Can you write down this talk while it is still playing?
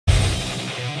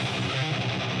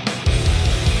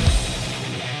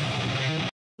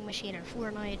machine in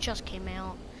Fortnite. It just came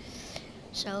out.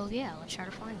 So yeah, let's try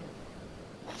to find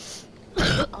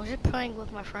it. I was just playing with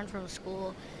my friend from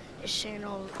school. His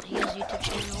channel, he has a YouTube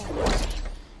channel,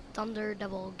 Thunder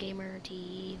Double Gamer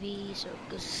TV, so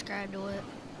go subscribe to it.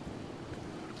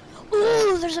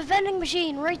 Ooh, there's a vending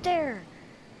machine right there!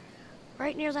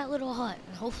 Right near that little hut.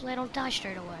 And hopefully I don't die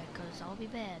straight away, because I'll be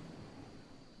bad.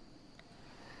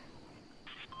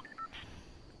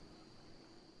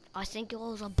 I think it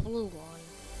was a blue one.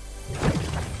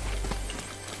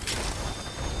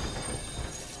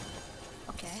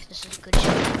 Okay, this is a good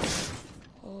shot.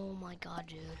 Oh my god,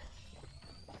 dude.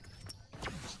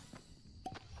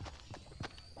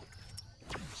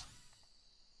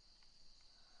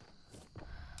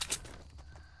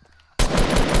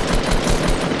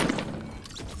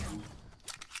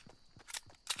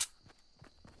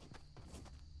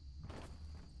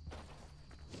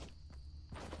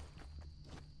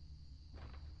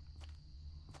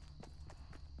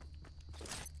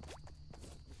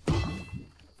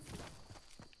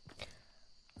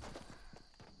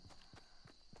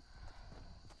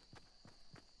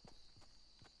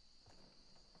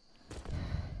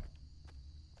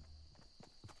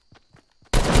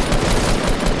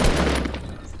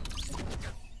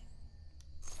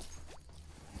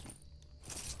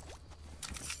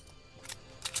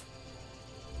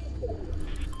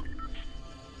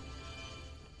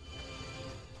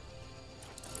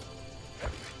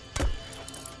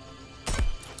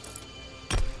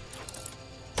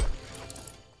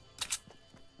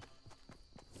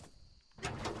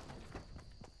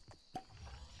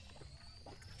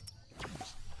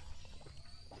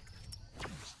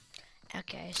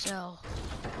 Okay, so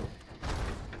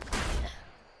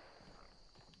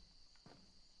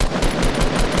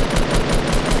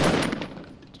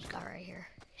this guy right here,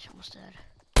 he's almost dead.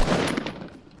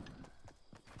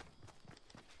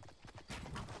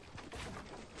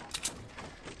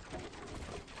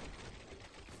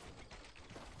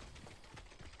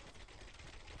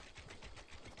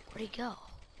 Where'd he go?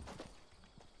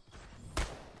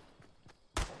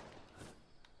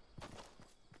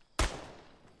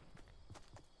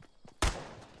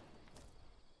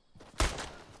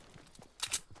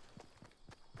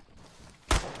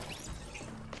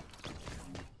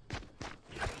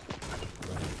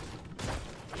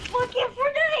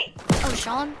 Fortnite! Oh,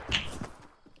 Sean?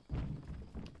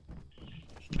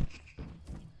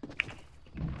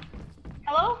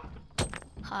 Hello?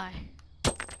 Hi.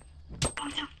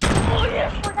 Oh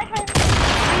yes, Fortnite!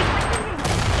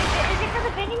 Is it for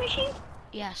the vending machine?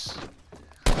 Yes.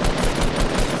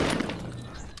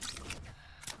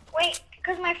 Wait,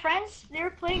 because my friends, they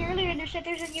were playing earlier and they said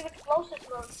there's a new explosive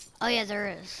mode. Oh yeah, there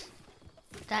is.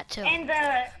 That too. And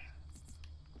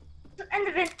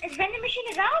the vending machine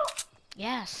is out?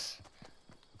 Yes.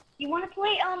 You want to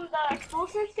play the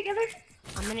explosives together?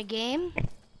 I'm in a game.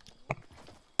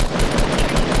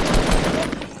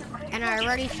 And I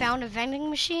already found a vending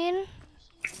machine.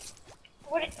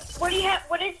 What do you have?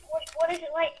 What is it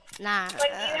like? Nah.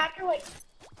 Like do you have to like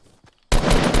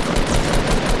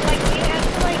do you have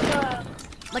to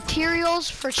materials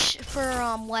for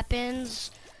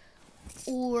weapons,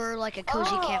 or like a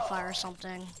cozy Oh. campfire or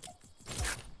something.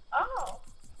 Oh.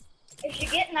 If you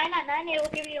get 999, it will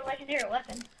give you a legendary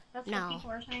weapon. That's No. what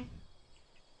people are saying.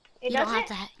 It You don't doesn't?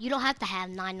 have to. You don't have to have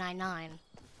 999.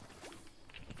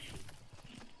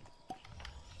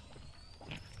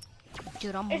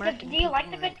 Dude, I'm murking Do you like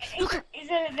the people, good? man. Is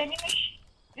the vending machine?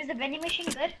 Is the vending machine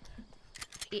good?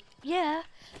 Yeah.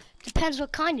 Depends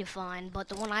what kind you find, but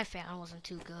the one I found wasn't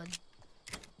too good.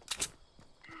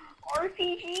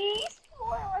 RPGs?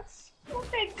 Well, let's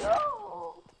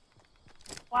go.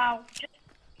 Wow.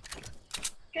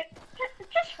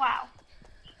 Just wow.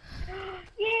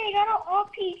 Yeah, I got an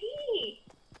RPG.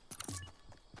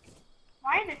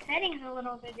 Why are the settings a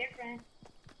little bit different?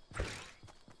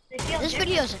 They feel This different.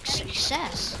 video's a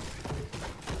success.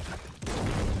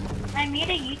 I made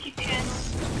a YouTube channel.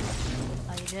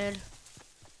 Oh, you did?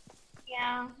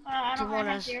 Yeah, I Do don't you have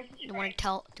want zero to? subscribers. Do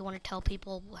you want to tell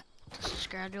people to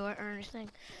subscribe to it or anything?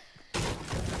 I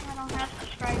don't have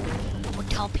subscribers. Or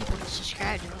tell people to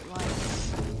subscribe to it. Like,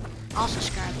 I'll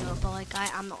subscribe to it, but like I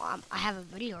have a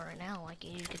video right now. Like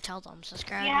you could tell them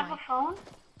subscribe. You have a phone?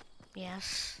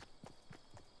 Yes.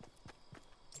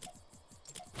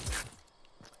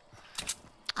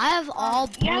 I have all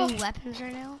blue weapons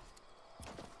right now.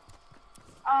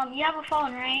 You have a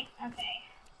phone, right? Okay.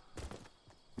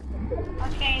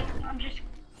 Okay, I'm just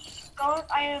go.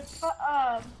 I put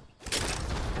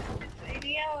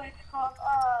video. It's called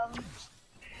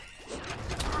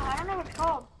I don't know what it's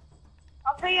called.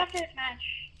 I'll tell you after this match.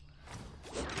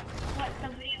 What the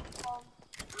video is called?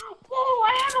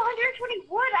 spawning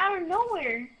wood out of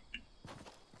nowhere.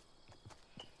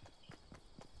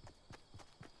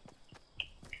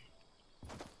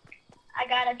 I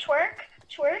gotta twerk,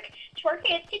 twerk, twerk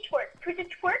it, twerk, twerk,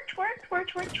 twerk, twerk, twerk,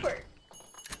 twerk, twerk.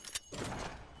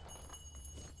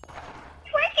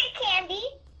 Twerk it, Candy.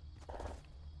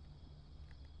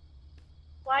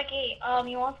 Blackie,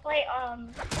 you want to play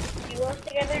duos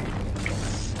together?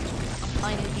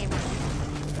 Playing a game.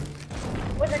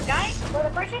 With a guy? With a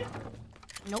person?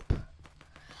 Nope.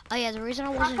 Oh yeah, the reason I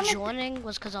wasn't joining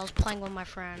was because I was playing with my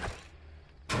friend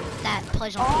that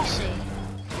plays on PC.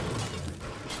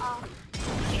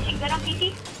 Is he good on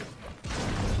PC?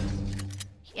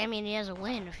 I mean, he has a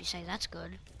win if you say that's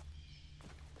good.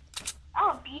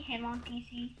 I'll beat him on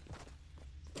PC.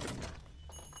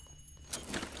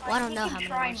 Well, I don't know how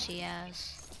many wins he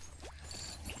has.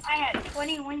 I had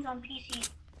 20 wins on PC.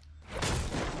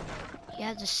 He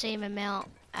has the same amount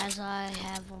as I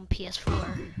have on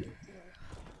PS4.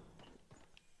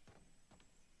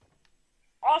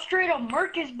 I'll straight up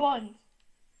murk his buns.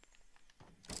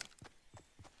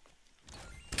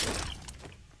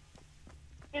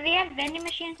 Do they have vending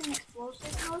machines in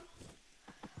explosive mode?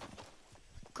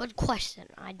 Good question.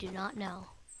 I do not know.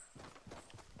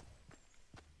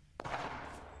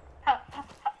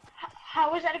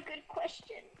 How is that a good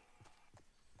question?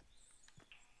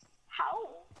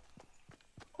 How?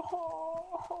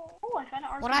 Oh, I found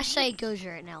an RPG. What I say goes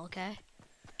right now, okay?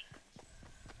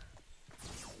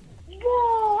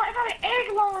 Whoa, I got an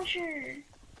egg launcher.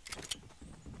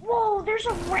 Whoa, there's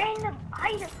a random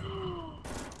item.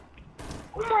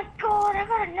 Oh my god, I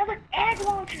got another egg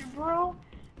launcher, bro.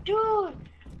 Dude,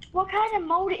 what kind of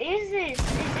mode is this?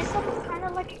 Is this some kind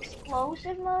of like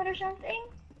explosive mode or something?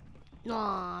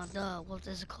 Nah, what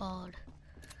is it called?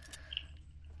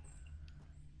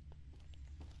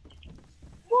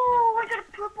 Whoa, I got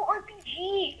a purple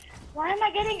RPG. Why am I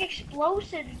getting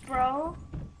explosives, bro?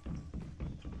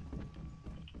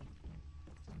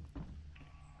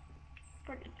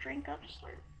 For the drink up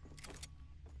slurp.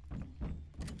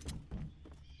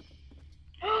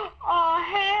 Oh,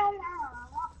 hell no.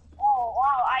 Oh,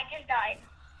 wow, I just died.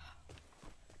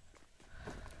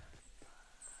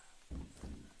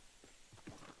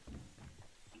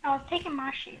 I was taking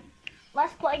my shit.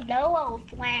 Let's play Dolo,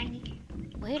 Flangy.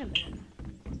 Wait a minute.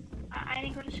 I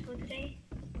didn't go to school today.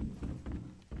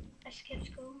 I skipped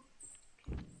school.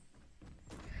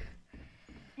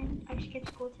 And I skipped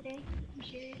school today. I'm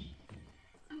serious.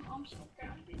 I'm so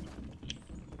proud of it.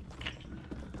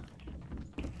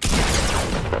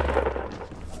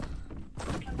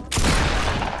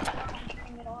 I'm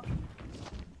turning it off.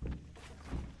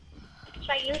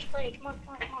 Should I use play? Come on.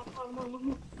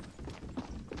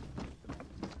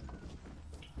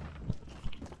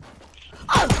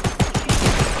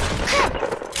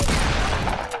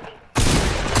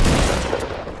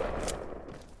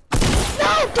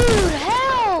 No, dude,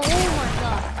 hell! Oh my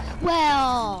god.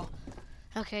 Well,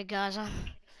 okay, guys,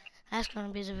 that's gonna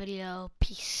be the video.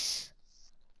 Peace.